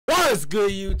What's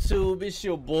good, YouTube? It's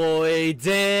your boy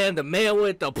Dan, the man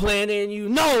with the plan, and you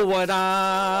know what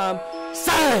I'm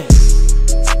saying.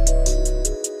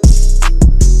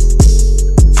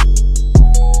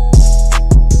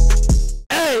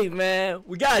 Hey man,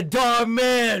 we got Dhar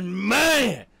Mann,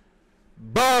 man.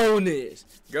 Bonus.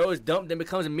 Girl is dumped and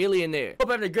becomes a millionaire. Hope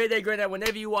you're having a great day, great night.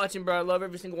 Whenever you watching, bro, I love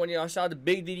every single one of y'all. Shout out to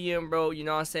Big DDM, bro. You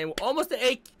know what I'm saying? Almost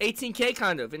to 18K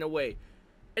kind of, in a way.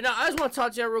 And I just want to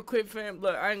talk to y'all real quick, fam.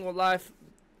 Look, I ain't gonna lie.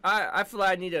 I feel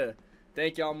like I need to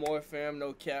thank y'all more, fam.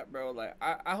 No cap, bro. Like,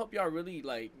 I hope y'all really,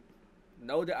 like,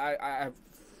 know that I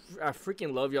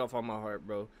freaking love y'all from my heart,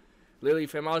 bro. Literally,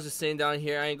 fam, I was just sitting down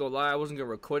here. I ain't gonna lie. I wasn't gonna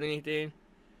record anything.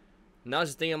 And I was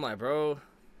just thinking, I'm like, bro,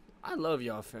 I love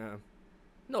y'all, fam.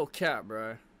 No cap,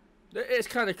 bro. It's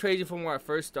kind of crazy from where I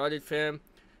first started, fam.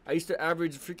 I used to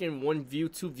average freaking 1 view,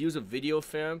 2 views a video,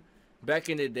 fam. Back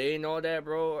in the day and all that,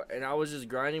 bro. And I was just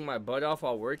grinding my butt off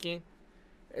while working.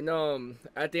 And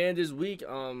at the end of this week,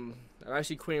 I'm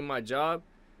actually quitting my job.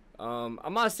 I'm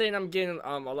not saying I'm getting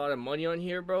a lot of money on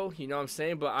here, bro. You know what I'm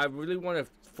saying? But I really want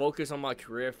to focus on my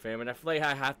career, fam. And I feel like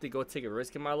I have to go take a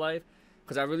risk in my life.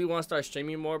 Because I really want to start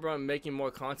streaming more, bro. And making more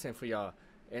content for y'all.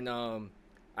 And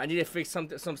I need to fix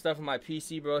some stuff on my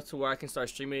PC, bro, to where I can start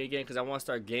streaming again. Because I want to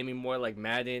start gaming more like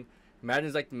Madden.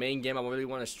 Madden's like the main game I really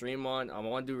want to stream on. I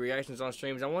want to do reactions on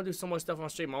streams. I want to do so much stuff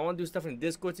on stream. I want to do stuff in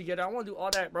Discord together. I want to do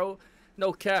all that, bro.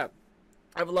 No cap.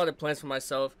 I have a lot of plans for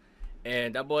myself.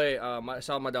 And that boy, shout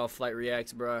out my dog Flight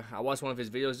Reacts, bro. I watched one of his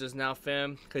videos just now,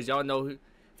 fam. Because y'all know, if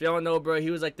y'all don't know, bro,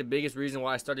 he was like the biggest reason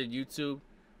why I started YouTube.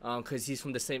 Because he's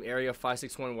from the same area,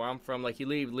 561, where I'm from. Like, he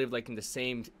lived like in the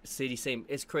same city,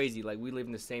 it's crazy. Like, we live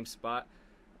in the same spot.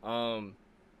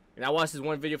 And I watched this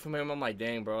one video from him. I'm like,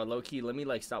 dang, bro, low-key, let me,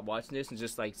 like, stop watching this and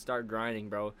just, like, start grinding,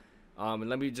 bro. And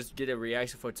let me just get a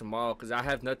reaction for tomorrow because I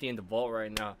have nothing in the vault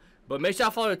right now. But make sure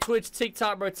y'all follow Twitch,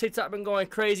 TikTok, bro. TikTok been going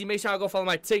crazy. Make sure y'all go follow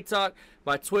my TikTok,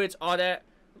 my Twitch, all that.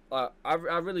 I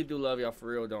really do love y'all for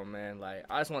real, though, man. Like,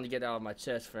 I just want to get that out of my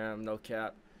chest, fam. No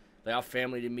cap. Like, y'all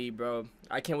family to me, bro.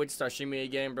 I can't wait to start streaming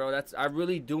again, bro. I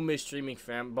really do miss streaming,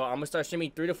 fam. But I'm going to start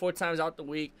streaming 3 to 4 times out the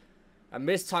week. I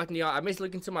miss talking to y'all. I miss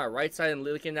looking to my right side and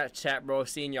looking at chat, bro.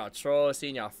 Seeing y'all troll,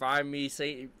 seeing y'all fire me.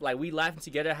 Like, we laughing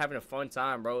together, having a fun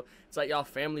time, bro. It's like y'all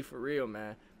family for real,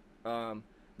 man. But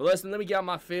listen, let me get out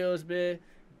my feels, man.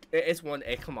 It's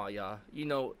hey, come on, y'all. You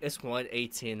know, it's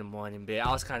 1:18 in the morning, man.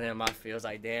 I was kind of in my feels,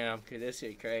 like, damn, cause this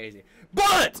shit crazy.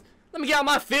 But let me get out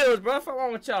my feels, bro. What's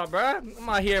wrong with y'all, bro? I'm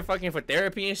out here fucking for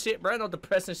therapy and shit, bro. No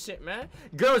depressing shit, man.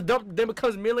 Girls dump, then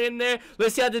becomes millionaire.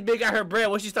 Let's see how this bitch got her bread.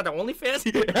 What, she started OnlyFans?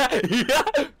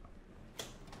 Yeah.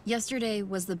 Yesterday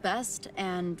was the best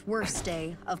and worst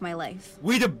day of my life.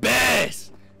 We the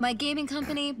best! My gaming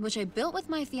company, which I built with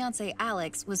my fiance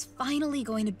Alex, was finally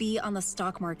going to be on the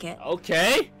stock market.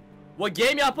 Okay. What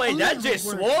game y'all playing? That just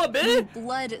swore, bitch.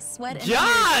 Blood, sweat, and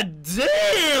God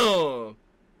damn!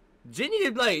 Jenny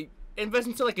did, like, invest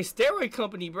into like a steroid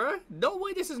company, bro. No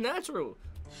way this is natural.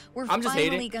 We're I'm just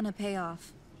finally gonna pay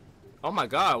off. Oh my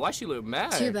god, why she look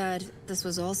mad? Too bad. This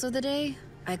was also the day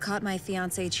I caught my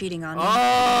fiance cheating on me.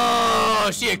 Oh,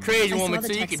 she a crazy woman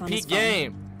too. You can peek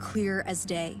game. Clear as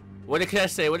day. What did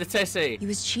Tess say? What did Tess say? He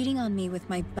was cheating on me with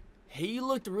my. Hey, you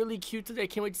looked really cute today.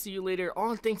 Can't wait to see you later.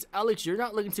 Oh, thanks, Alex. You're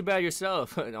not looking too bad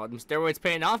yourself. No, them steroids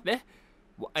paying off, man.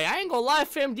 Well, I ain't gonna lie,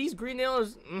 fam. These green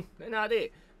nails, they're not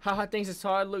it. Haha, thinks it's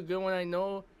hard. Look good when I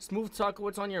know. Smooth talk.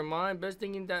 What's on your mind? Best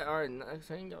thing in that are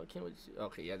saying y'all can't wait to see.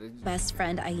 Okay, yeah. Best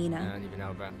friend Aina. I don't even know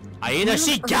about Aina.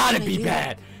 She gotta be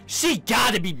bad. She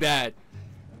gotta be bad.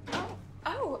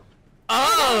 Oh.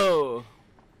 Oh.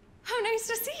 How nice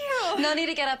to see you. No need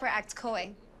to get up or act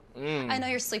coy. I know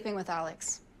you're sleeping with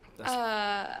Alex. Look,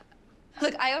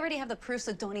 I already have the proof,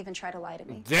 so don't even try to lie to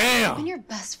me. Damn. I've been your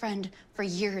best friend for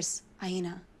years,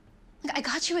 Aina. Look, I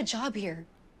got you a job here.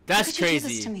 That's How could you crazy.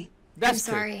 do this to me? That's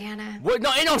I'm sorry, Hannah. What?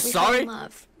 No, ain't no sorry.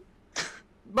 Love.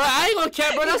 But I ain't gonna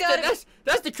care, bro.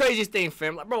 That's the craziest thing,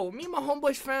 fam. Like, bro, me and my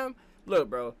homeboys, fam. Look,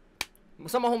 bro.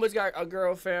 Some of my homeboys got a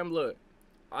girl, fam. Look,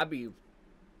 I be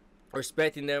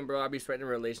respecting them, bro. I be respecting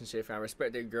the relationship, fam. I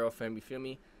respect their girl, fam. You feel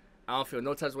me? I don't feel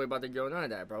no type of way about their girl, none of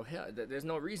that, bro. Hell, there's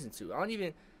no reason to. I don't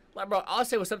even, like, bro. I'll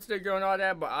say what's up to their girl and all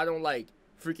that, but I don't like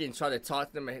freaking try to talk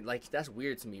to them. And, like, that's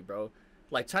weird to me, bro.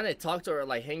 Like, trying to talk to her,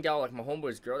 like, hang out like my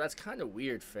homeboy's girl, that's kind of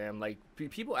weird, fam. Like,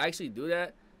 people actually do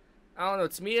that. I don't know.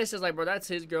 To me, it's just like, bro, that's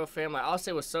his girl, fam. Like, I'll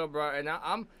say what's up, bro. And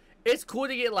it's cool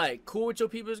to get, like, cool with your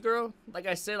people's girl. Like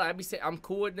I said, like, I be saying I'm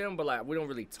cool with them, but, like, we don't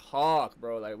really talk,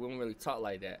 bro. Like, we don't really talk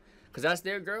like that. Because that's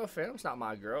their girl, fam. It's not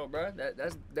my girl, bro.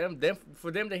 That's them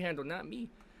for them to handle, not me.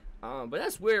 But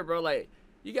that's weird, bro. Like,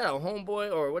 you got a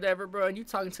homeboy or whatever, bro, and you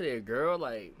talking to their girl,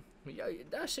 like, Yeah,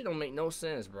 that shit don't make no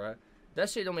sense, bro. That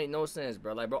shit don't make no sense,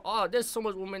 bro. Like, bro, oh, there's so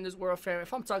much women in this world, fam.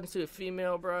 If I'm talking to a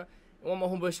female, bro, and one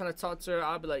of my homeboys trying to talk to her,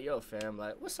 I'll be like, yo, fam,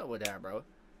 like, what's up with that, bro?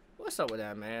 What's up with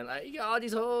that, man? Like, you got all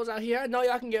these hoes out here. I know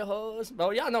y'all can get hoes,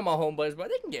 bro. Y'all know my homeboys, bro.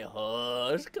 They can get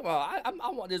hoes. Come on, I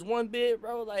want this one bit,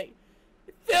 bro. Like,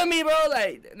 feel me, bro?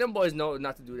 Like, them boys know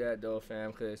not to do that, though,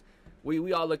 fam, because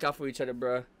we all look out for each other,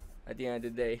 bro. At the end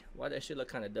of the day, why that shit look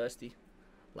kind of dusty?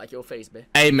 Like your face, man.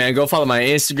 Hey, man, go follow my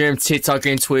Instagram, TikTok,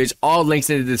 and Twitch. All links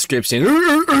in the description.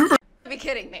 Be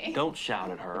kidding me. Don't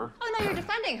shout at her. Oh, no, you're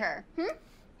defending her. You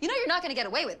know you're not going to get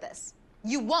away with this.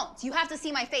 You won't. You have to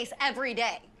see my face every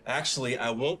day. Actually, I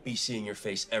won't be seeing your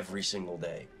face every single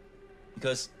day.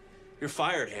 Because you're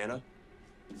fired, Hannah.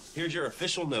 Here's your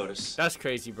official notice. That's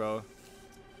crazy, bro.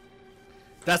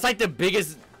 That's like the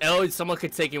biggest L someone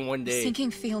could take in one day. Sinking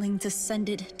feeling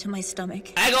descended to my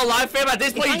stomach. I ain't gonna lie, fam. At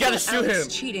this point, you gotta shoot him.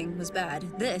 Cheating was bad.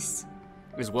 This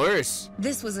was worse.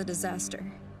 This was a disaster.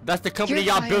 That's the company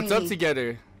y'all built up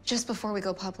together. Just before we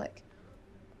go public.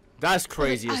 That's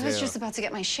crazy as hell. I was just about to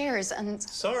get my shares and...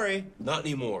 Sorry, not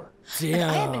anymore. Damn.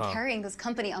 I have been carrying this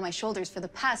company on my shoulders for the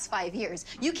past 5 years.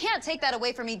 You can't take that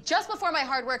away from me just before my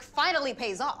hard work finally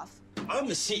pays off. I'm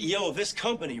the CEO of this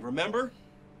company, remember?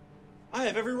 I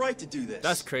have every right to do this.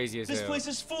 That's crazy as hell. This place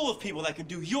is full of people that can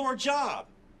do your job.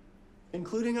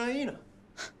 Including Aina.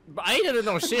 But Aina doesn't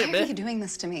know shit, man. Why are you doing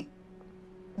this to me?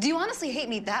 Do you honestly hate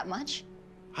me that much?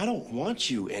 I don't want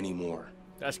you anymore.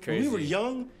 That's crazy. When we were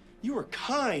young, you were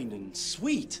kind and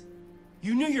sweet.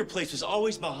 You knew your place was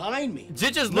always behind me.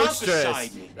 Just looks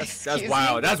stressed. That's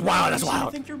wild. That's wild. That's wild.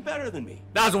 You think you're better than me.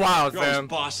 That's wild, you're fam. Always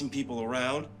bossing people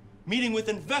around, meeting with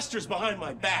investors behind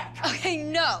my back. Okay,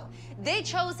 no. They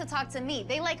chose to talk to me.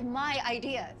 They like my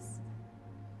ideas.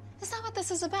 Is that what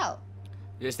this is about?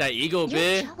 Just that ego, You're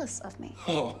bitch. jealous of me.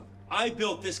 Oh, I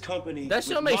built this company. That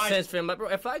shit don't make sense, fam. Like, bro,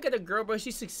 if I get a girl, bro,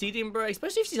 she's succeeding, bro,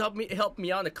 especially if she's helped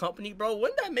me out in the company, bro,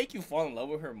 wouldn't that make you fall in love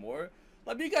with her more?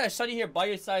 Like, you got a shawty here by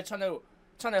your side trying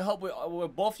to help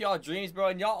with both y'all dreams, bro,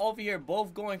 and y'all over here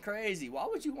both going crazy. Why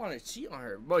would you want to cheat on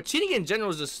her? Bro, cheating in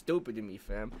general is just stupid to me,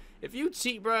 fam. If you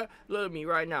cheat, bro, look at me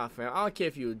right now, fam. I don't care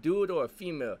if you're a dude or a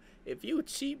female. If you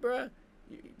cheat, bro,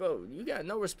 you got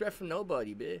no respect for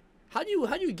nobody, bitch. How do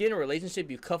you get in a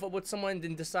relationship, you cuff up with someone, and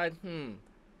then decide,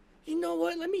 you know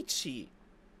what, let me cheat?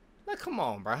 Like, come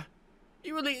on, bro.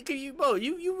 You really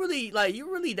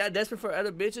that desperate for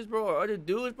other bitches, bro, or other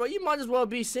dudes, bro? You might as well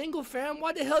be single, fam.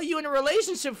 Why the hell you in a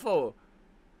relationship for?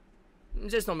 It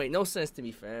just don't make no sense to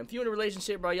me, fam. If you in a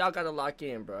relationship, bro, y'all gotta lock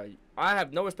in, bro. I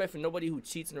have no respect for nobody who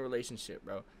cheats in a relationship,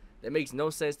 bro. That makes no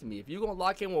sense to me. If you gonna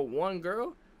lock in with one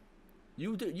girl,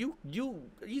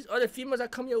 these other females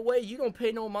that come your way, you don't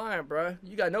pay no mind, bro.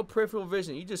 You got no peripheral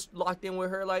vision. You just locked in with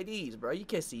her like these, bro. You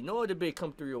can't see no other bitch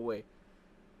come through your way.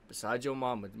 Besides your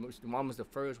mama. The mama's the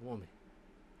first woman.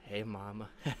 Hey, mama.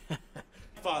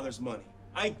 Father's money.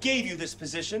 I gave you this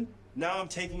position. Now I'm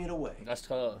taking it away. That's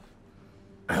tough.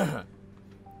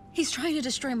 He's trying to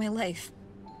destroy my life.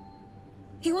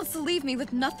 He wants to leave me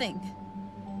with nothing.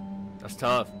 That's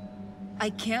tough. I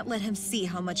can't let him see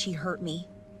how much he hurt me.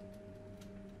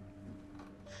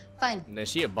 Fine. And then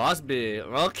she a boss bitch.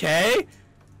 Okay.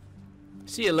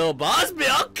 She a little boss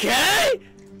bitch. Okay.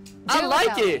 I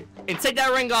like it. And take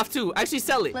that ring off too. Actually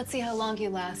sell it. Let's see how long you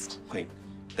last. Wait,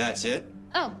 that's it?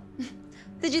 Oh,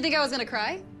 did you think I was gonna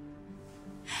cry?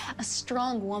 A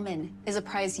strong woman is a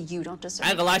prize you don't deserve. I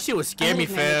ain't gonna lie, she would scare me,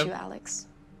 fam. You, Alex.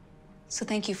 So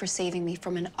thank you for saving me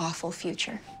from an awful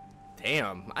future.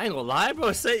 Damn, I ain't gonna lie,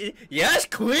 bro. Say yes,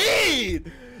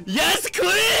 queen. Yes,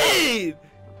 queen.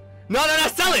 No,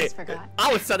 sell it.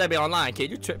 I would sell that bitch online,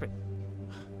 kid. You tripping?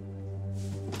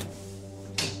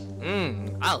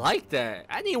 I like that.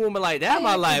 I need a woman like that in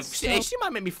my life. She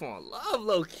might make me fall in love,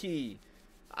 low key.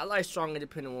 I like strong,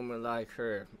 independent women like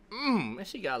her. And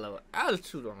she got a little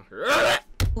attitude on her.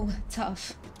 Oh,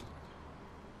 tough.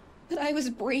 But I was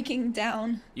breaking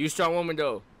down. You a strong woman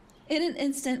though. In an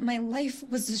instant, my life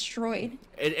was destroyed.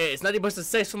 It's nothing but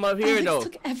success from up here Alex though.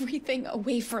 Took everything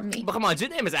away from me. But come on, your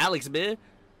name is Alex, man.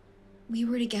 We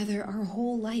were together our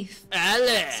whole life.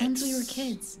 Alex. Since we were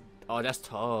kids. Oh, that's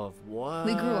tough. What?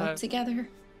 We grew up together.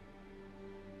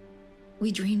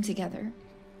 We dreamed together.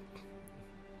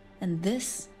 And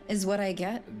this is what I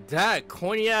get? That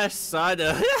corny ass side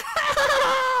of...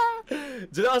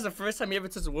 Dude, that was the first time you ever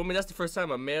touched a woman. That's the first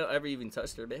time a male ever even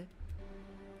touched her, man.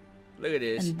 Look at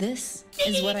this. And this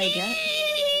is what I get?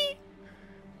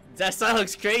 That side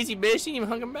looks crazy, man. She ain't even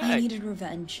hung him back. I needed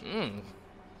revenge.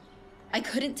 I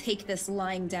couldn't take this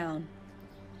lying down.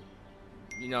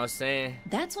 You know what I'm saying?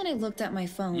 That's when I looked at my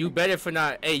phone. You better for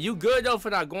not... Hey, you good, though,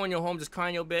 for not going your home just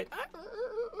crying your bed?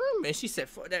 Man, she said,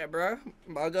 fuck that, bro.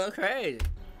 I'm about to go crazy.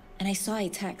 And I saw a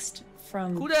text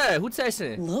from Who that? Who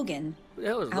texting? Logan, Who the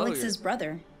hell is Alex's Logan?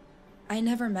 brother. I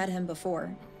never met him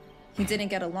before. He didn't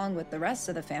get along with the rest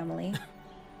of the family.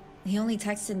 He only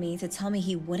texted me to tell me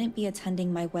he wouldn't be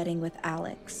attending my wedding with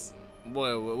Alex.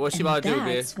 Boy, what's she about to do,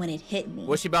 bitch? That's when it hit me.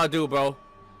 What's she about to do, bro?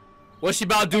 What's she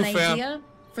about to do, An fam? idea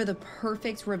for the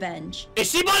perfect revenge.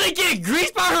 Is she about to get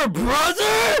greased by her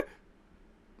brother?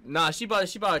 Nah, she about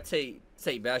to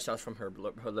take back shots from her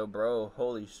little bro.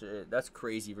 Holy shit, that's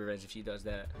crazy revenge if she does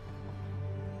that.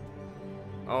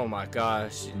 Oh my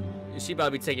gosh, she about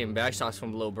to be taking back shots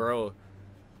from little bro.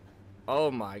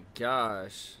 Oh my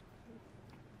gosh.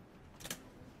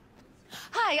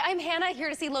 Hi, I'm Hannah, here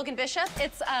to see Logan Bishop.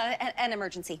 It's an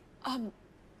emergency.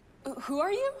 Who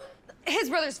are you? His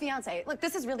brother's fiance. Look,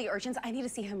 this is really urgent. I need to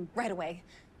see him right away.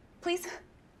 Please?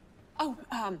 Oh,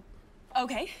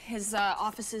 okay. His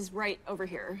office is right over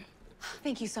here.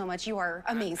 Thank you so much. You are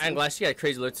amazing. I'm glad she got a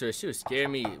crazy look to her. She was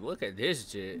scaring me. Look at this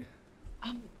shit.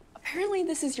 Apparently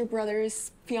this is your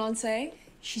brother's fiance.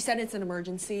 She said it's an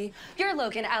emergency. You're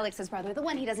Logan, Alex's brother, the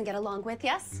one he doesn't get along with,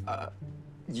 yes?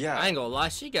 Yeah. I ain't gonna lie,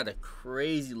 she got a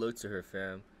crazy look to her,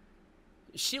 fam.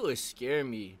 She was scaring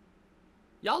me.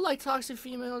 Y'all like toxic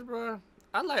females, bro?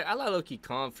 I like low-key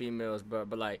calm females, but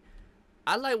like,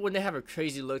 I like when they have a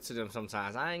crazy look to them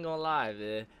sometimes. I ain't gonna lie,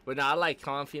 man. But now I like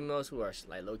calm females who are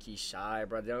like low-key shy,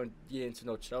 bro. They don't get into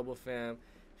no trouble, fam.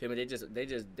 Feel me?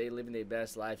 They living their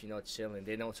best life, you know, chilling.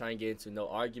 They don't try and get into no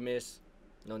arguments,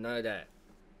 no none of that.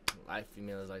 Life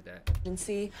females like that.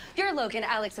 Emergency. You're Logan,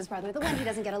 Alex's brother, the one he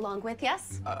doesn't get along with,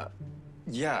 yes?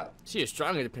 Yeah. She a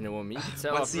strong, independent woman. You can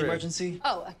tell. What's the off rip. emergency?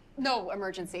 Oh, no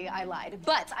emergency. I lied.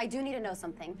 But I do need to know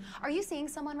something. Are you seeing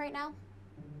someone right now?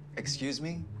 Excuse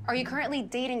me? Are you currently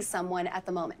dating someone at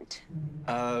the moment?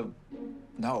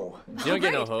 No. You don't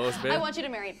get no Great. hoes, bitch. I want you to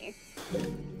marry me.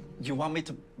 You want me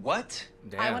to what?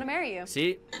 Damn. I want to marry you.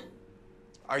 See?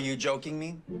 Are you joking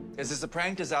me? Is this a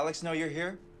prank? Does Alex know you're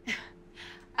here?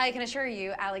 I can assure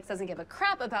you, Alex doesn't give a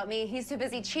crap about me. He's too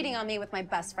busy cheating on me with my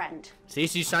best friend. See,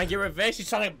 she's trying to get revenge. She's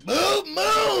trying to boom,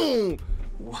 boom.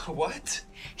 What?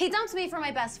 He dumped me for my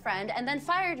best friend and then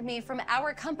fired me from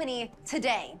our company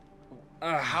today.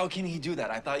 How can he do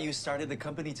that? I thought you started the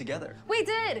company together. We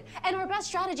did, and our best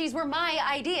strategies were my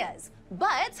ideas.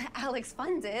 But Alex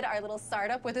funded our little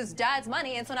startup with his dad's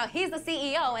money, and so now he's the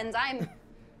CEO, and I'm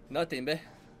Nothing, babe.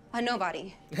 a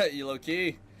nobody. You low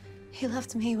key. He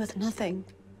left me with nothing.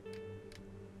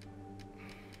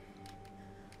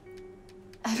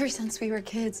 Ever since we were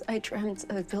kids, I dreamt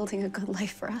of building a good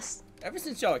life for us. Ever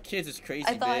since y'all were kids, it's crazy,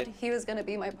 I thought babe. he was gonna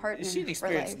be my partner She for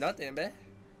experienced life. nothing, babe.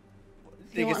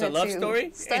 He Think it's a wanted love to story?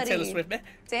 Ain't Taylor study, Swift, babe.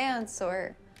 dance,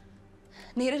 or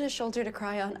needed a shoulder to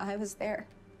cry on. I was there.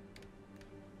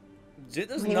 Jit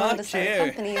does When he wanted not to start a care.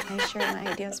 company, I shared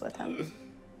my ideas with him.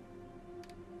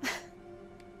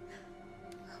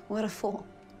 What a fool.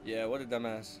 Yeah, what a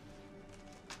dumbass.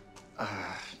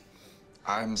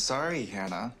 I'm sorry,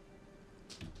 Hannah.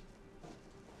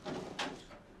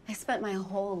 I spent my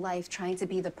whole life trying to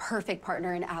be the perfect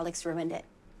partner, and Alex ruined it.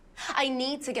 I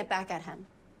need to get back at him.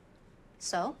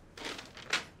 So,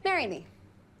 marry me.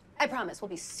 I promise we'll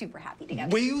be super happy together.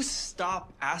 Will you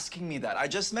stop asking me that? I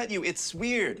just met you. It's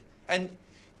weird. And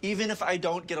even if I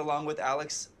don't get along with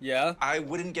Alex, Yeah. I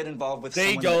wouldn't get involved with There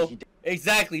you someone go. that he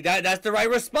Exactly. That's the right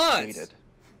response. dated.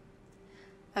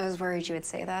 I was worried you would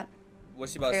say that.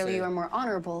 What's she about to Clearly say? you are more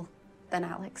honorable than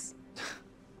Alex.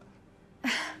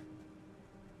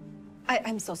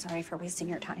 I'm so sorry for wasting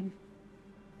your time.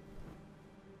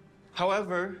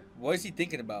 However, What is he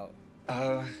thinking about?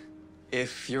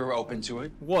 if you're open to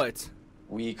it, What?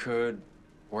 we could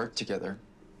work together.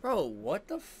 Bro, what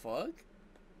the fuck?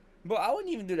 Bro, I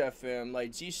wouldn't even do that, fam.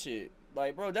 Like, G shit.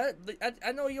 Like, bro,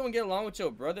 I know you don't get along with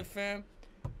your brother, fam.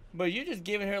 But you're just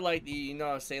giving her, like, the, you know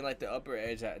what I'm saying, like, the upper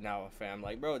edge at now, fam.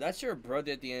 Like, bro, that's your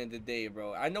brother at the end of the day,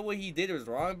 bro. I know what he did was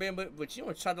wrong, man, but you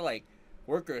don't try to, like,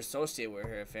 work or associate with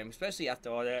her, fam. Especially after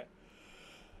all that.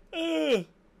 I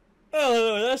don't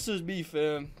know, that's just me,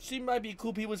 fam. She might be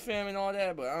cool people's fam and all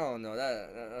that, but I don't know.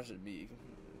 That should be.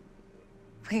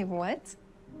 Wait, what?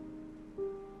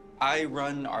 I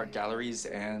run art galleries,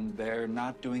 and they're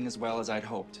not doing as well as I'd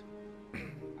hoped.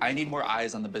 I need more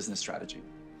eyes on the business strategy.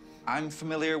 I'm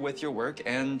familiar with your work,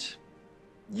 and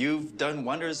you've done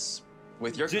wonders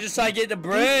with your... You just try to get the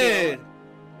bread.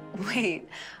 Wait,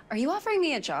 are you offering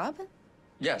me a job?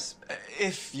 Yes,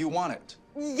 if you want it.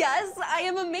 Yes, I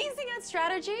am amazing at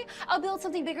strategy. I'll build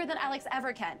something bigger than Alex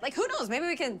ever can. Like, who knows? Maybe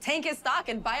we can tank his stock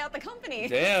and buy out the company.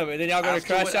 Damn, and then y'all gonna After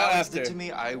crash what out Alex after. did to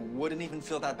me, I wouldn't even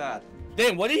feel that bad.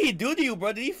 Damn, what did he do to you,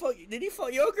 bro? Did he fuck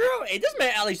your girl? Hey, this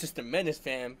man Alex just a menace,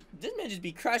 fam. This man just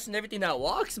be crashing everything that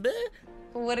walks, man.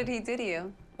 What did he do to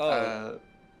you?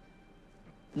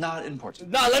 Not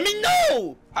important. Nah, let me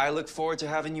know! I look forward to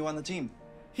having you on the team.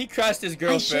 He crashed his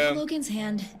girl, I shook fam. Logan's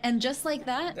hand, and just like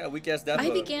that, Yeah, weak ass that I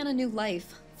fuck. began a new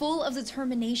life, full of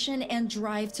determination and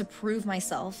drive to prove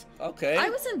myself. Okay. I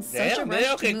was in such a Damn, rush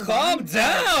man, okay, to move calm on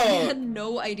that I down. had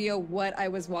no idea what I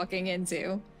was walking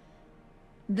into.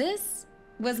 This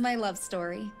was my love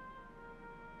story.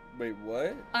 Wait,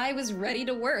 what? I was ready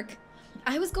to work.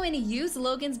 I was going to use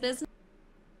Logan's business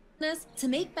to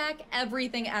make back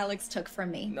everything Alex took from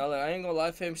me. No, like, I ain't gonna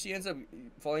lie, fam. She ends up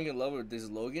falling in love with this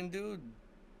Logan dude.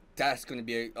 That's gonna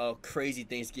be a crazy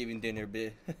Thanksgiving dinner,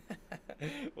 bitch.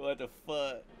 What the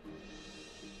fuck?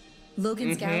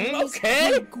 Logan's galleries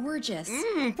okay. were gorgeous.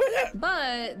 Put that.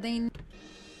 But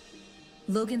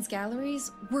Logan's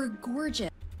galleries were gorgeous.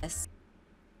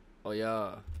 Oh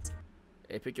yeah.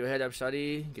 Hey, pick your head up,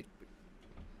 shawty.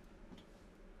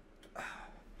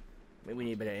 Maybe we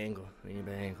need a better angle.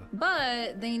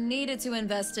 But they needed to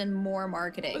invest in more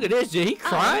marketing. Look at this, Jit. He Alex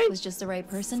crying? was just the right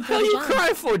person for How the you job.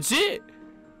 crying for, Jit?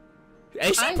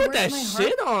 Hey, she I put worked that my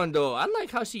shit on, though. I like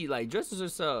how she, like, dresses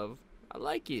herself. I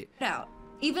like it. Out.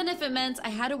 Even if it meant I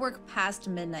had to work past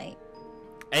midnight.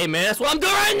 Hey, man, that's what I'm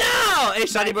doing right now. Hey,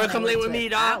 shawty, Back bro, when I come late worked with me,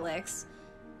 dog. Alex,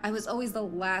 I was always the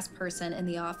last person in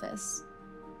the office.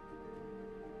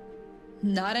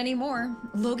 Not anymore.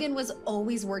 Logan was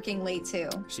always working late too.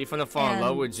 She finna fall in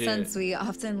love with Jit. Since we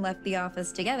often left the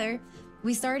office together,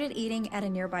 we started eating at a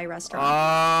nearby restaurant.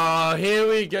 Oh, here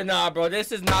we go. Nah, bro,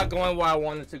 this is not going where I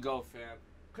wanted to go, fam.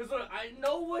 Cause look, I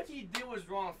know what he did was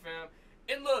wrong, fam.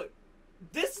 And look,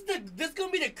 this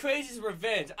gonna be the craziest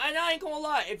revenge. I ain't gonna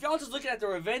lie. If y'all just looking at the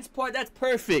revenge part, that's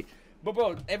perfect. But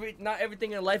bro, not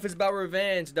everything in life is about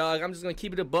revenge, dog. I'm just gonna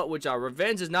keep it a butt with y'all.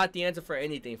 Revenge is not the answer for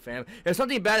anything, fam. If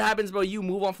something bad happens, bro, you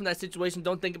move on from that situation.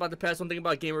 Don't think about the past. Don't think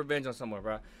about getting revenge on someone,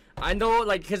 bro. I know,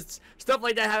 like, cause stuff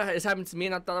like that has happened to me,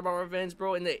 and I thought about revenge,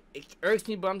 bro, and it irks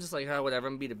me. But I'm just like, oh, whatever.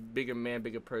 I'm gonna be the bigger man,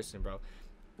 bigger person, bro.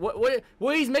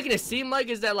 What he's making it seem like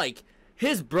is that like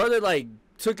his brother like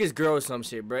took his girl or some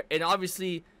shit, bro, and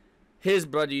obviously his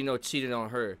brother, you know, cheated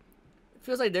on her.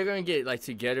 Feels like they're gonna get like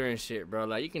together and shit, bro.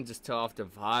 Like you can just tell off the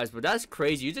vibes, but that's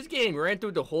crazy. You're just getting ran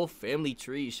through the whole family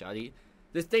tree, shawty.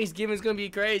 This Thanksgiving's gonna be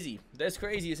crazy. That's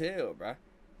crazy as hell, bro.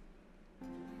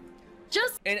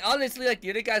 And honestly, like the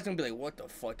other guy's gonna be like, "What the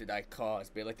fuck did I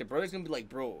cause?" But like the brother's gonna be like,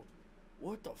 "Bro,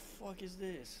 what the fuck is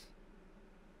this?"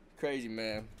 Crazy,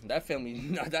 man. That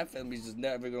family's just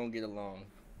never gonna get along.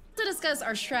 To discuss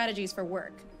our strategies for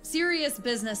work. Serious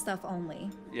business stuff only.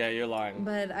 Yeah, you're lying.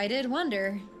 But I did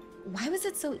wonder, why was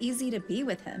it so easy to be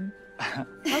with him? How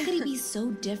could he be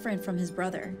so different from his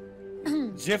brother? You're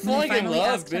When I falling in finally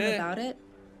love, asked him bitch. about it,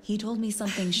 he told me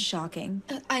something shocking.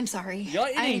 I'm sorry. Y'all I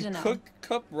need to eating know. cooked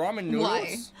cup ramen noodles?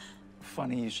 Why?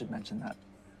 Funny you should mention that.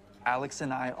 Alex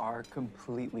and I are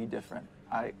completely different.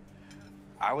 I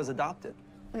was adopted.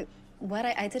 Wait, what?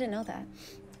 I didn't know that.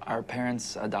 Our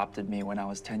parents adopted me when I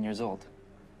was 10 years old.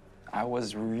 I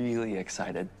was really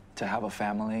excited to have a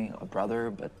family, a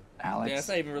brother, but Alex, Yeah, that's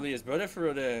not even really his brother for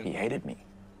real then. he hated me.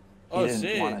 Oh, He didn't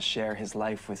shit. want to share his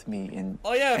life with me in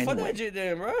Oh yeah, any fuck way. that shit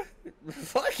then, bro.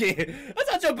 Fuck it. I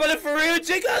thought your brother for real,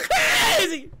 chick. Go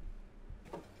crazy.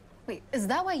 Wait, is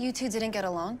that why you two didn't get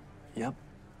along? Yep.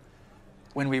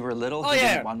 When we were little, Oh, he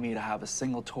yeah. didn't want me to have a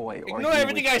single toy or Ignore he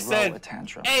everything would I throw said. a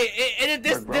tantrum. Hey, and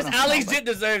this We're grown-ups Alex now, but- shit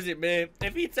deserves it, man.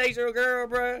 If he takes your girl,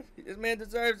 bro, this man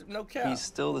deserves it. No cap. He's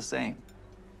still the same.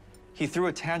 He threw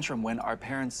a tantrum when our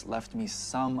parents left me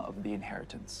some of the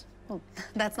inheritance. Well,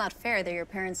 that's not fair. They're your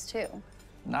parents too.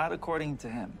 Not according to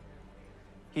him.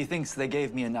 He thinks they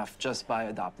gave me enough just by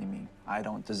adopting me. I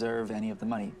don't deserve any of the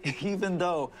money, even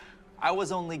though I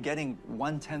was only getting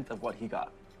 1/10 of what he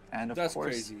got. And of That's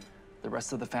course, crazy. the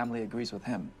rest of the family agrees with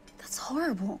him. That's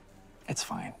horrible. It's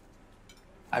fine.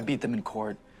 I beat them in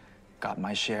court, got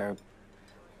my share,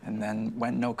 and then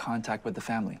went no contact with the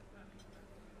family.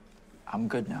 I'm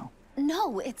good now.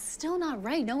 No, it's still not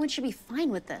right. No one should be fine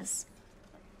with this.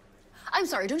 I'm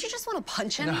sorry, don't you just want to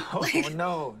punch him? No,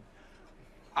 no.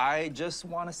 I just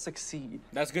want to succeed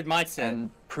That's a good mindset. and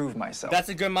prove myself. That's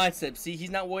a good mindset. See, he's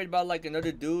not worried about like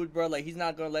another dude, bro. Like he's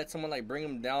not gonna let someone like bring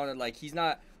him down, and like he's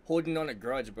not holding on a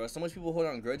grudge, bro. So much people hold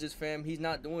on grudges, fam. He's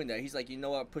not doing that. He's like, you know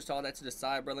what? Push all that to the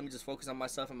side, bro. Let me just focus on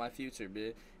myself and my future,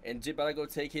 bitch. And Jit better go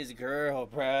take his girl,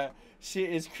 bro. Shit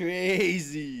is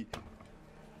crazy.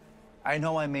 I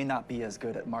know I may not be as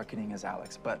good at marketing as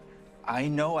Alex, but I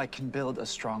know I can build a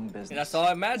strong business. And that's all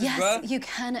that matters, Yes, bro. you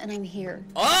can, and I'm here.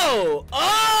 Oh! Oh!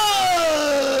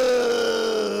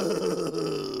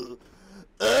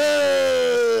 Oh!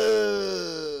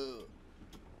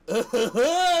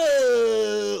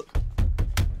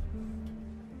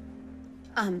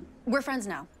 We're friends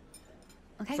now.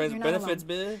 Okay, Friends you're with not benefits,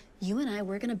 alone. bitch. You and I,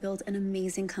 we're gonna build an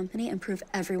amazing company and prove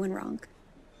everyone wrong.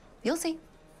 You'll see.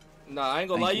 Nah, I ain't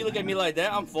gonna lie. You look at me like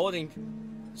that, I'm folding.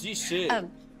 G shit.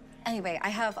 Anyway, I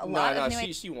have a Nah, lot nah, of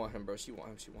new she want him, bro. She want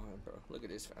him, bro. Look at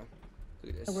this, fam.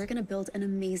 Look at this. We're gonna build an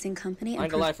amazing company I and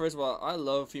ain't gonna prove lie, first of all, I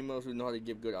love females who know how to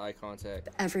give good eye contact.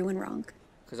 everyone wrong.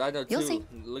 Cause I know You'll too. see.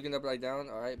 Looking up like down,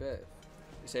 alright, bet.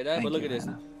 You say that, Thank but look you, at this.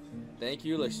 Hannah. Thank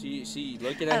you. Like she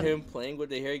looking at him playing with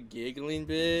the hair, giggling,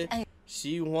 bitch.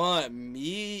 She want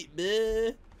meat,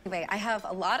 bitch. Anyway, I have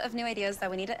a lot of new ideas that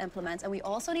we need to implement, and we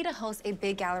also need to host a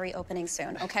big gallery opening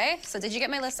soon, okay? So did you get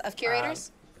my list of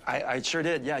curators? I sure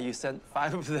did. Yeah, you sent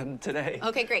 5 of them today.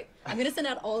 Okay, great. I'm gonna send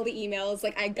out all the emails.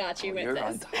 Like, I got you with You're this.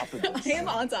 on top of this. I am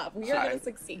on top. We are Hi. gonna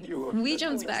succeed. We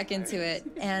jumped back into it,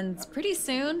 and pretty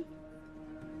soon,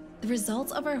 the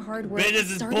results of our hard work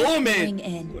Business is started booming. pouring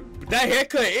in. That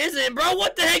haircut isn't, bro.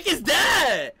 What the heck is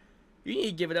that? You need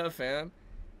to give it up, fam.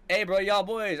 Hey, bro, y'all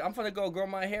boys, I'm finna go grow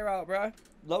my hair out, bro.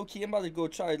 Low key, I'm about to go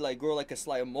try to like grow like a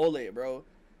slight mullet, bro.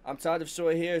 I'm tired of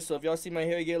short hair, so if y'all see my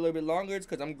hair get a little bit longer, it's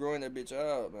cause I'm growing that bitch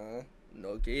out, man.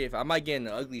 No if I might get in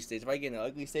the ugly stage. If I get in the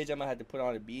ugly stage, I might have to put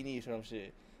on a beanie or some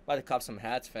shit. About to cop some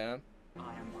hats, fam.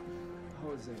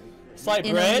 Slight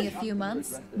In only a bread. few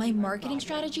months, my marketing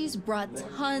strategies brought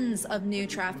tons of new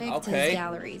traffic to Okay. his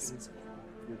galleries.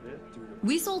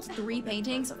 We sold 3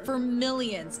 paintings for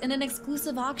millions in an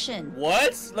exclusive auction.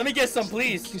 What? Let me get some,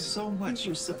 Thank you please. so much.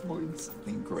 You're supporting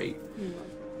something great.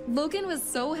 Logan was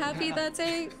so happy that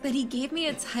day that he gave me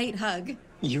a tight hug.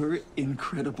 You're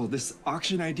incredible. This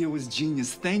auction idea was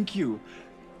genius. Thank you.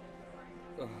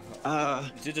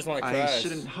 You just want to I crash.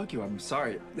 shouldn't hug you. I'm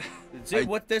sorry. Dude,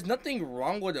 what? There's nothing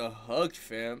wrong with a hug,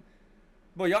 fam.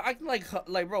 Bro, y'all acting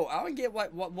like, bro. I don't get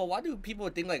why do people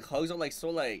think like hugs are like so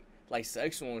like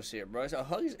sexual and shit, bro? It's a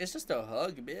hug. It's just a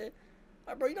hug, man.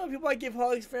 Like, bro, you know people like give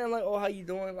hugs, fam. Like, oh, how you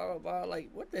doing? Blah blah blah. Like,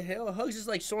 what the hell? Hugs is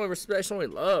like showing respect,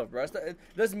 showing love, bro. It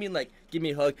doesn't mean like give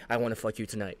me a hug. I want to fuck you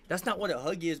tonight. That's not what a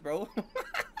hug is, bro.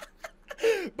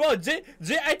 Bro, Jay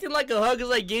acting like a hug is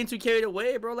like getting too carried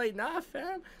away, bro. Like, nah,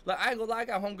 fam. Like, I ain't gonna lie, I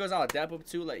got homegirls I'll dap up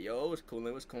to. Like, yo, it's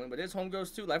coolin'. But there's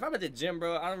homegirls too. Like, if I'm at the gym,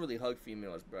 bro, I don't really hug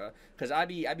females, bro. Cause I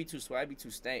be too sweaty, I be too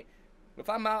stank. If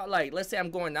I'm out, like, let's say I'm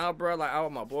going out, bro, like out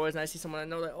with my boys, and I see someone I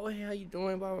know, like, oh, hey, how you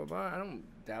doing, blah, blah, blah. I don't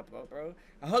dap up, bro.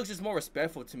 A hug's just more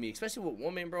respectful to me, especially with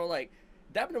women, bro. Like,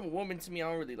 dapping up a woman to me, I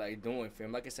don't really like doing,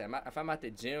 fam. Like I said, if I'm at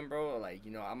the gym, bro, like,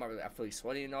 you know, I feel like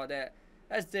sweaty and all that.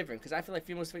 That's different, because I feel like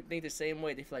females think the same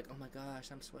way. They feel like, oh my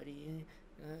gosh, I'm sweaty.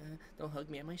 Don't hug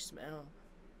me, I might smell.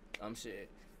 Shit.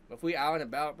 But if we out and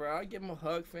about, bro, I'll give them a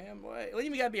hug, fam. Boy, it don't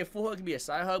even gotta be a full hug, it can be a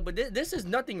side hug. But this is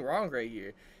nothing wrong right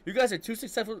here. You guys are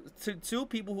two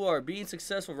people who are being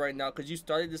successful right now because you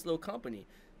started this little company.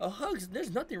 A hug,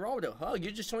 there's nothing wrong with a hug.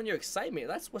 You're just showing your excitement.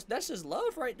 That's just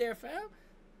love right there, fam.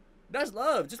 That's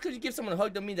love. Just because you give someone a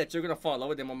hug don't mean that you're gonna fall in love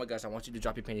with them. Oh my gosh, I want you to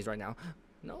drop your panties right now.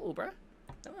 No, bro.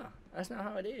 Nah, that's not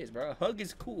how it is, bro. A hug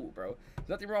is cool, bro. There's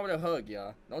nothing wrong with a hug,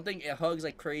 y'all. Don't think a hug's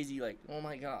like crazy, like, oh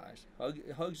my gosh. A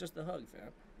hug's just a hug, fam.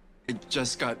 It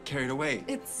just got carried away.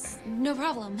 It's no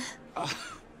problem.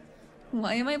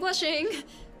 Why am I blushing?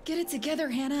 Get it together,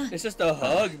 Hannah. It's just a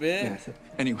hug, man. Yeah.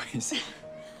 Anyways.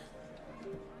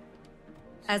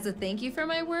 As a thank you for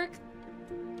my work,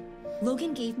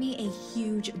 Logan gave me a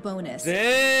huge bonus.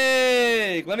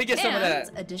 Dang! Let me get some of that.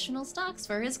 And additional stocks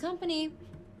for his company.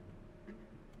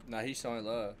 Nah, he's showing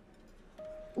love.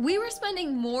 We were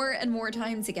spending more and more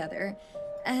time together,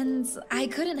 and I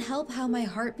couldn't help how my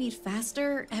heart beat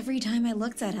faster every time I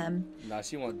looked at him. Nah,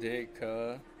 she want dick,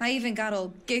 cuh. I even got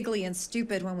all giggly and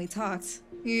stupid when we talked.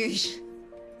 Yeesh.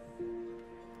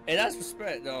 Hey, that's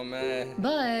respect, though, man.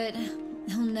 But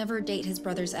he'll never date his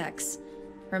brother's ex.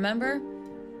 Remember?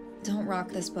 Don't rock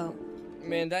this boat.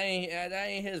 Man, that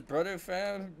ain't his brother,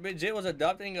 fam. Big J was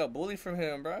adopting a bully from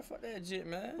him, bro. Fuck that shit,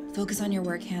 man. Focus on your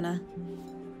work, Hannah.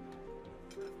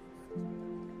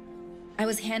 I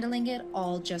was handling it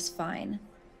all just fine.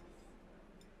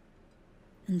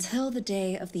 Until the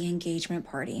day of the engagement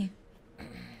party.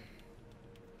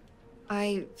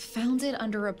 I found it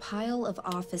under a pile of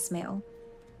office mail.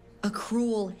 A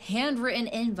cruel, handwritten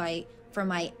invite from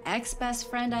my ex-best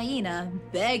friend Aina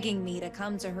begging me to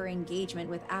come to her engagement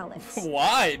with Alex.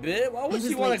 Why, bitch? Why It would was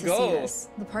she want late to to see go? this.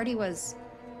 The party was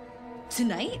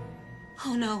tonight?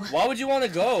 Oh no. Why would you want to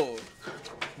go?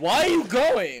 Why are you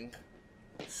going?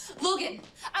 Logan,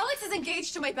 Alex is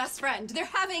engaged to my best friend. They're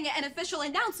having an official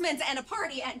announcement and a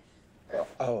party, and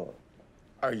Oh,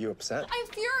 are you upset? I'm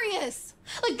furious.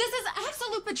 Like, this is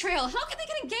absolute betrayal. How can they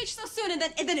get engaged so soon and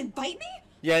then invite me?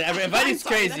 Yeah, inviting's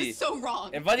I'm sorry, crazy. That is so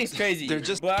wrong. Inviting's crazy. They're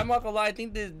just- But I'm not gonna lie, I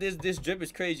think this drip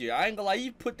is crazy. I ain't gonna lie,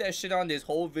 you put that shit on this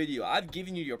whole video. I've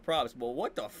given you your props, but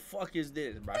what the fuck is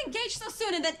this, bro? Engaged so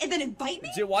soon and then invite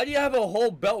me? Dude, why do you have a whole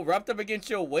belt wrapped up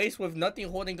against your waist with nothing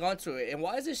holding onto it? And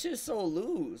why is this shit so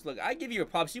loose? Look, I give you your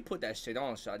props. You put that shit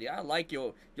on, shawty. I like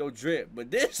your drip, but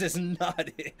this is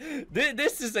not it.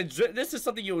 This is a drip. This is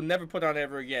something you'll never put on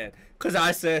ever again. Cause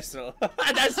I said so.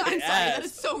 That's I'm sorry, ass. that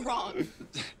is so wrong.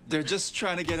 They're just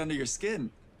trying to get under your skin.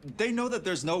 They know that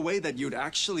there's no way that you'd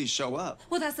actually show up.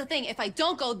 Well, that's the thing. If I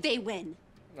don't go, they win.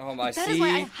 Oh my, That see? is why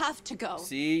I have to go.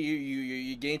 See,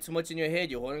 you gain too much in your head.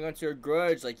 You're holding on to your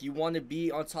grudge. Like, you want to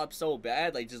be on top so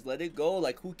bad. Like, just let it go.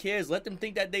 Like, who cares? Let them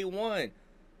think that they won.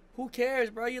 Who cares,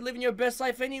 bro? You're living your best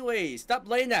life anyway. Stop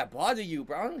letting that bother you,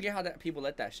 bro. I don't get how that people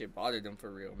let that shit bother them for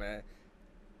real, man.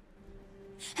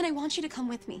 And I want you to come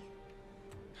with me.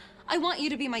 I want you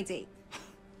to be my date.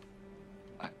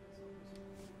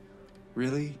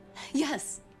 Really?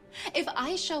 Yes. If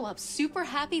I show up super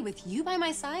happy with you by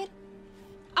my side,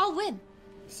 I'll win.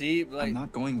 See, like, I'm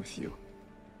not going with you.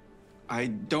 I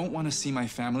don't want to see my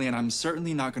family, and I'm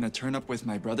certainly not going to turn up with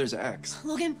my brother's ex.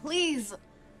 Logan, please.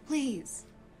 Please.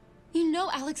 You know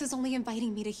Alex is only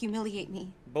inviting me to humiliate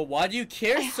me. but why do you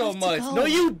care I so have to much? go. No,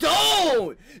 you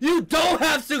don't. You don't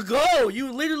have to go.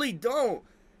 You literally don't.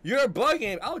 You're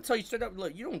bugging. I would tell you straight up,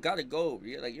 look, you don't gotta go.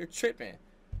 You're tripping.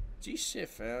 Gee, shit,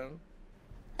 fam.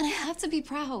 And I have to be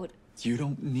proud. You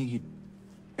don't need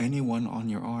anyone on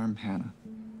your arm, Hannah.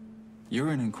 You're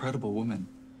an incredible woman.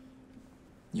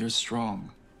 You're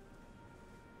strong.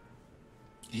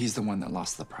 He's the one that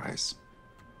lost the prize.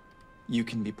 You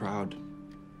can be proud.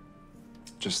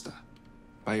 Just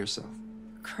by yourself.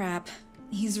 Crap.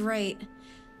 He's right.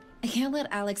 I can't let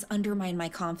Alex undermine my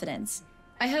confidence.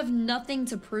 I have nothing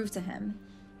to prove to him.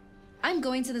 I'm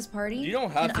going to this party, You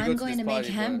don't have and to go I'm to going this to make party,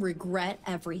 him bro. regret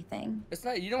everything. It's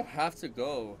not. You don't have to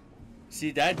go.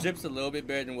 See, that drip's a little bit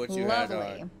better than what you had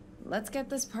Lovely. on. Let's get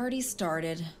this party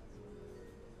started.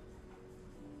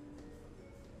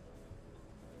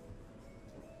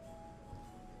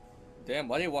 Damn,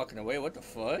 why are they walking away? What the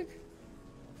fuck?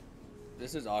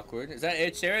 This is awkward. Is that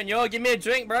Ed Sheeran? Yo, give me a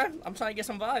drink, bruh. I'm trying to get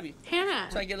some vibey. Hannah,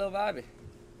 Trying to get a little vibey.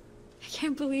 I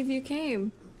can't believe you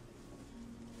came.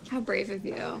 How brave of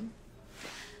you.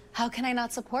 How can I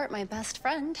not support my best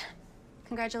friend?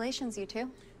 Congratulations, you two.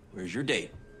 Where's your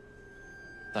date?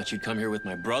 Thought you'd come here with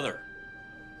my brother.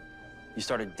 You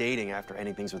started dating after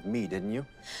ending things with me, didn't you?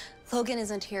 Logan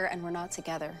isn't here and we're not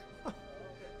together.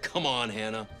 Come on,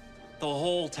 Hannah. The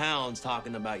whole town's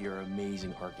talking about your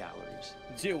amazing art galleries.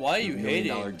 Dude, why are you Your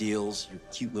hating? $1 million deals, your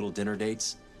cute little dinner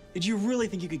dates. Did you really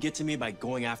think you could get to me by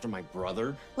going after my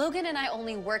brother? Logan and I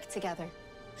only work together.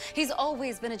 He's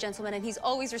always been a gentleman and he's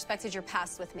always respected your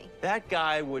past with me. That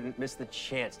guy wouldn't miss the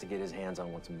chance to get his hands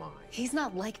on what's mine. He's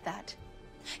not like that.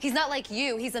 He's not like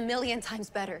you. He's a million times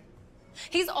better.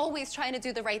 He's always trying to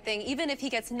do the right thing, even if he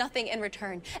gets nothing in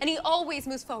return. And he always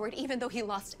moves forward, even though he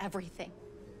lost everything.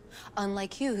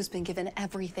 Unlike you, who's been given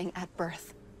everything at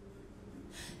birth.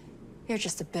 You're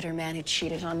just a bitter man who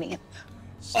cheated on me.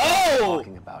 Stop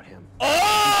talking about him.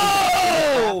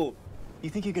 Oh! You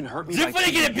think you can hurt me You by finna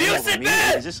keeping get your hand abusive, over me?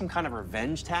 man! Is this some kind of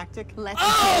revenge tactic? Let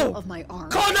Oh! go of my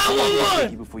arm. Call Thank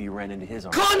 911! you before you ran into his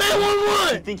arms. Call You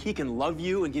 911! think he can love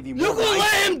you and give you You more gonna rights?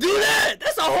 let him do that?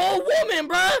 That's a whole woman,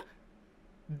 bruh!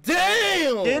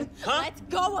 Damn! Did? Huh? Let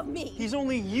go of me. He's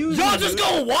only using Y'all you. just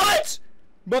gonna watch?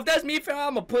 But if that's me, fam,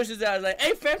 I'ma push his ass like,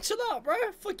 hey, fam, chill out, bro.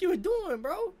 Fuck you doing,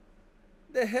 bro?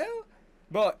 The hell?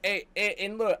 Bro, hey,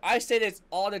 and look, I say this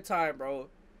all the time, bro.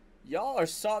 Y'all are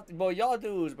soft, bro. Y'all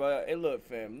dudes, bro. Hey, look,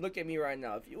 fam, look at me right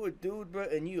now. If you a dude, bro,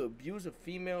 and you abuse a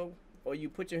female, or you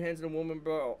put your hands on a woman,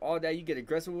 bro, or all that, you get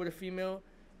aggressive with a female,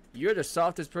 you're the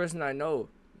softest person I know.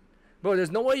 Bro,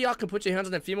 there's no way y'all can put your hands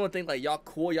on a female and think like y'all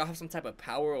cool, y'all have some type of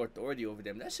power or authority over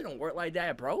them. That shit don't work like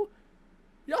that, bro.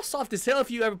 Y'all soft as hell if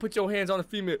you ever put your hands on a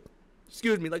female.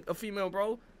 Excuse me, like a female,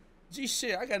 bro. Gee,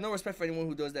 shit, I got no respect for anyone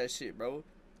who does that shit, bro.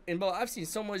 And, bro, I've seen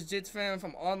so much jits, fam,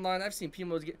 from online. I've seen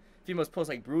females post,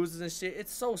 like, bruises and shit.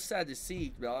 It's so sad to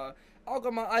see, bro. I'll go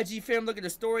on my IG, fam, look at the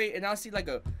story, and I'll see, like,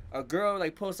 a girl,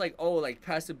 like, post, like, oh, like,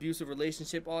 past abusive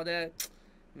relationship, all that.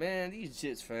 Man, these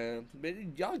jits, fam.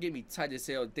 Man, y'all get me tight as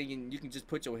hell thinking you can just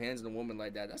put your hands on a woman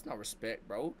like that. That's not respect,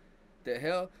 bro. The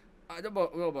hell?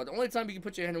 Bro, the only time you can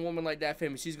put your hand on a woman like that,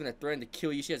 fam, is she's gonna threaten to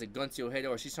kill you. She has a gun to your head,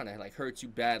 or she's trying to, like, hurt you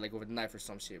bad, like, with a knife or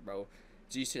some shit, bro.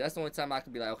 Gee, shit, that's the only time I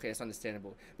can be like, okay, it's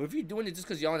understandable. But if you're doing it just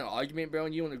because y'all in an argument, bro,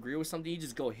 and you don't agree with something, you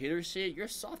just go hit her shit, you're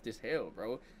soft as hell,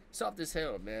 bro. Soft as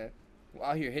hell, man. We're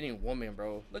out here hitting women,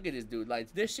 bro. Look at this dude.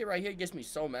 Like, this shit right here gets me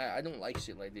so mad. I don't like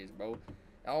shit like this, bro.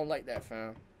 I don't like that,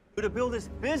 fam. to build this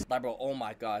business. Like, bro, oh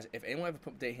my gosh, if anyone ever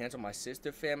put their hands on my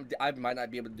sister, fam, I might not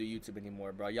be able to do YouTube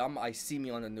anymore, bro. Y'all might see me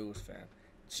on the news, fam.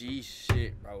 G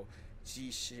shit, bro.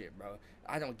 G shit, bro.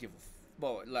 I don't give a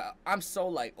bro. Like, I'm so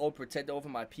like overprotective over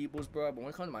my peoples, bro. But when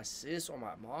it comes to my sis or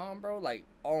my mom, bro, like,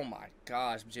 oh my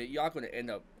gosh, y'all gonna end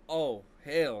up, oh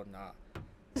hell nah.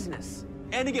 Business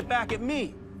and to get back at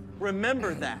me.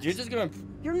 Remember that. You're just gonna.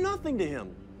 You're nothing to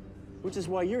him, which is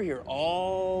why you're here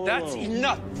all That's alone.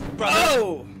 enough, brother.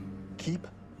 Oh! Keep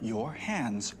your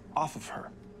hands off of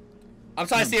her. I'm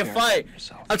trying to see a fight.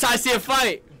 I'm trying to see a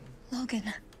fight. Logan,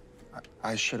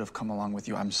 I should have come along with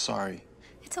you. I'm sorry.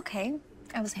 it's okay.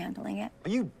 I was handling it. Are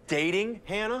you dating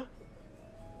Hannah?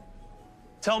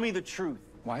 Tell me the truth.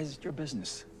 Why is it your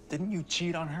business? Didn't you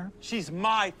cheat on her? She's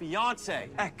my fiance.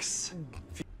 Ex.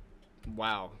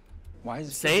 Wow. Why is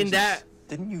it Saying your business? that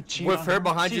Didn't you cheat with on her her?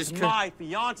 behind you She's is my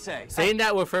fiance. saying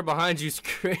that with her behind you is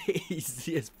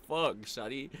crazy as fuck,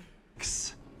 shawty.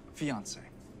 Ex. Fiance.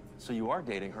 So you are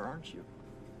dating her, aren't you?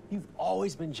 You've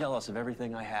always been jealous of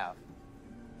everything I have.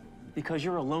 Because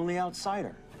you're a lonely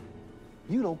outsider.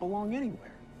 You don't belong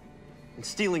anywhere. And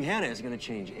stealing Hannah isn't gonna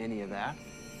change any of that.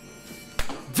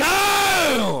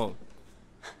 Damn!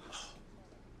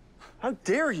 How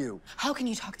dare you? How can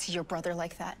you talk to your brother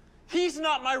like that? He's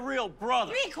not my real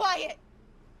brother. Be quiet!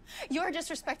 You're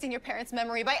disrespecting your parents'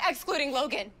 memory by excluding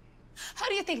Logan. How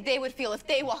do you think they would feel if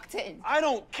they walked in? I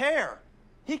don't care.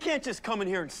 He can't just come in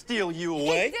here and steal you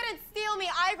away. He didn't steal me.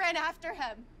 I ran after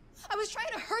him. I was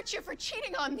trying to hurt you for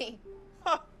cheating on me.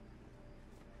 Huh.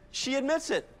 She admits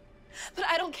it. But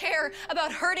I don't care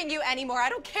about hurting you anymore. I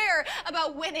don't care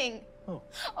about winning. Oh.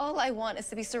 All I want is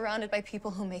to be surrounded by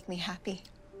people who make me happy.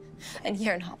 And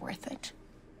you're not worth it.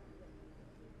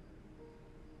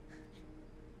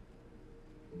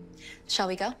 Shall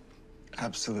we go?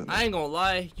 Absolutely. I ain't gonna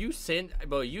lie, you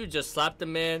just slapped the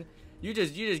man. You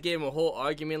just gave him a whole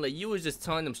argument. Like, you was just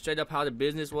telling him straight up how the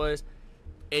business was.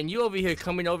 And you over here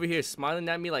coming over here smiling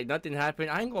at me like nothing happened.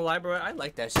 I ain't gonna lie, bro. I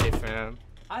like that shit, fam.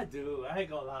 I do. I ain't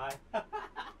gonna lie.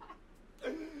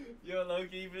 Yo,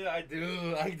 Loki, man, I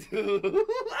do.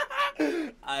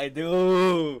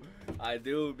 I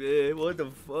do, man. What the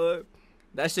fuck?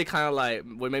 That shit kind of like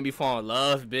what made me fall in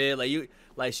love, man.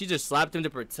 Like she just slapped him to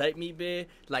protect me, man.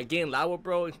 Like getting loud with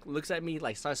bro, looks at me,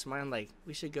 like starts smiling, like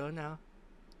we should go now.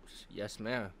 Yes,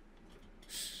 ma'am.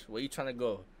 Where you trying to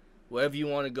go? Wherever you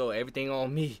want to go. Everything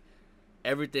on me.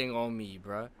 Everything on me,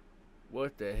 bruh.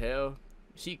 What the hell?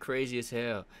 She crazy as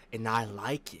hell. And I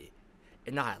like it.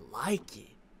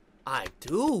 I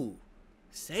do.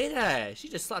 Say that. She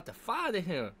just slapped the fire out of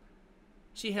him.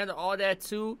 She handled all that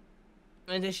too.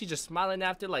 And then she just smiling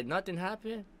after like nothing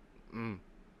happened.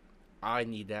 I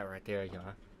need that right there,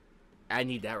 y'all. I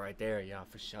need that right there, y'all,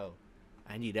 for sure.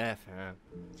 I need that, fam.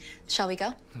 Shall we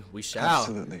go? We shall.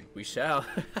 Absolutely. We shall.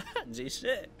 G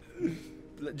shit.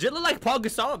 Just look like Paul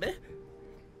Gasol, man.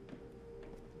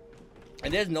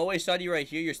 And there's no way, shawty, right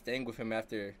here, you're staying with him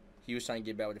after he was trying to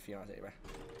get back with the fiance, bro.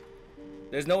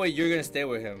 There's no way you're gonna stay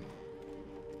with him.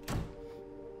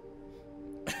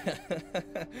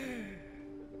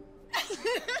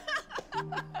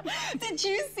 Did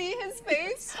you see his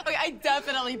face? Okay, I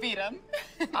definitely beat him.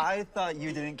 I thought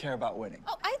you didn't care about winning.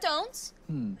 Oh, I don't.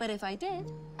 But if I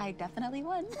did, I definitely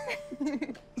won.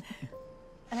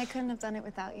 And I couldn't have done it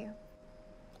without you.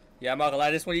 Yeah, I'm not gonna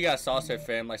lie, this one you got sauce her,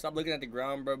 fam. Like, stop looking at the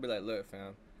ground, bro. Be like, look,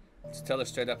 fam. Just tell her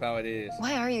straight up how it is.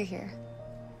 Why are you here?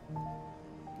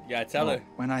 You gotta tell her.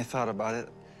 When I thought about it,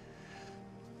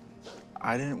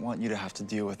 I didn't want you to have to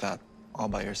deal with that all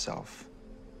by yourself.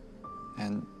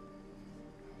 And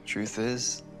truth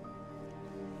is,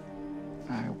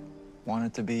 I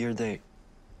wanted to be your date.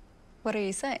 What are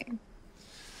you saying?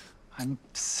 I'm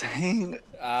saying,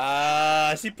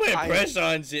 She putting pressure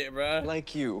on shit, bro.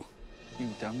 like you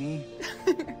dummy.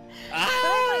 I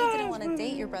thought you didn't want to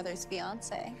date your brother's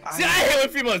fiance. See, I hate when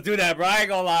females do that, bro. I ain't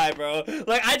gonna lie, bro.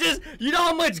 Like, you know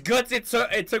how much guts it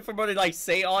took for her to like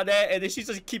say all that, and then she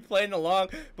just keep playing along.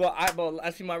 But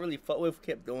last female I really fuck with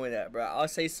kept doing that, bro. I'll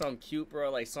say something cute, bro,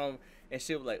 like some, and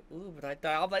she was like, ooh, but I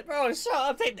thought, I'm like, bro, shut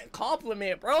up, take the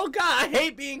compliment, bro. God, I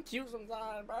hate being cute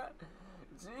sometimes,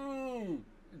 bro.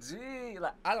 Gee,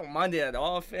 like I don't mind it at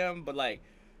all, fam. But like,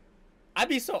 I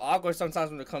be so awkward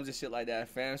sometimes when it comes to shit like that,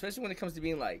 fam. Especially when it comes to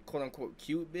being like quote unquote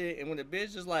cute bit, and when the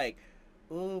bitch just like,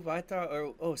 oh, but I thought,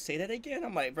 or oh, say that again.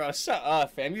 I'm like, bro, shut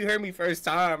up, fam. You heard me first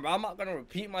time, bro. I'm not gonna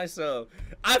repeat myself.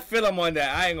 I feel him on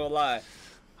that. I ain't gonna lie.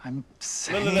 I'm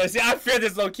saying. Look. See, I feel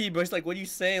this low key, but it's like, what are you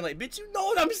saying? Like, bitch, you know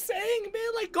what I'm saying,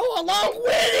 man. Like, go along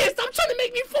with it. Stop trying to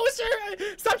make me force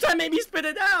her. Stop trying to make me spit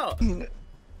it out.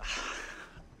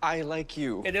 I like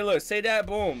you. And then look, say that,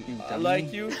 boom. I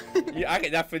like you. Yeah, I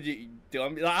can that for you.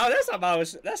 Dumb. Like, oh, that's something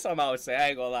I would say. I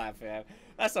ain't gonna lie, fam.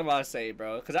 That's something I would say,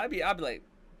 bro. Cause I'd be like,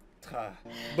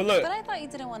 but look. But I thought you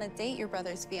didn't want to date your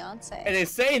brother's fiance. And then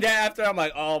saying that after, I'm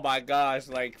like, oh my gosh,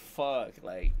 like fuck,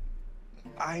 like.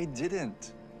 I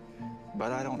didn't,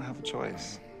 but I don't have a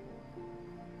choice.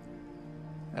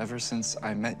 Ever since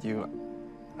I met you,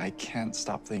 I can't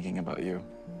stop thinking about you.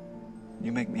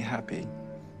 You make me happy.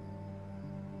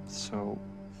 So,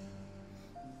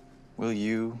 will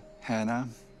you, Hannah,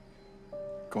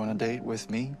 go on a date with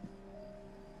me?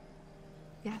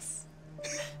 Yes.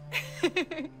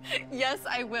 Yes,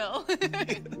 I will.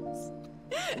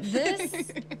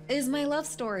 This is my love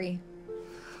story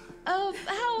of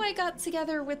how I got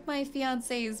together with my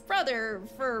fiance's brother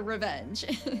for revenge.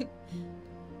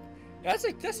 That's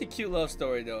a cute love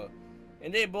story though,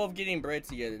 and they both getting bread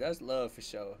together. That's love for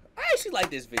sure. I actually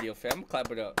like this video, fam. I'm gonna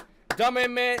clap it up. Dhar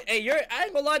Mann, man. Hey, I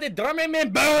ain't gonna lie, the Dhar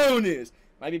Mann bonus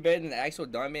might be better than the actual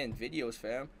Dhar Mann videos,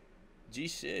 fam. G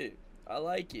shit. I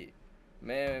like it,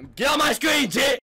 man. Get on my screen, Jit.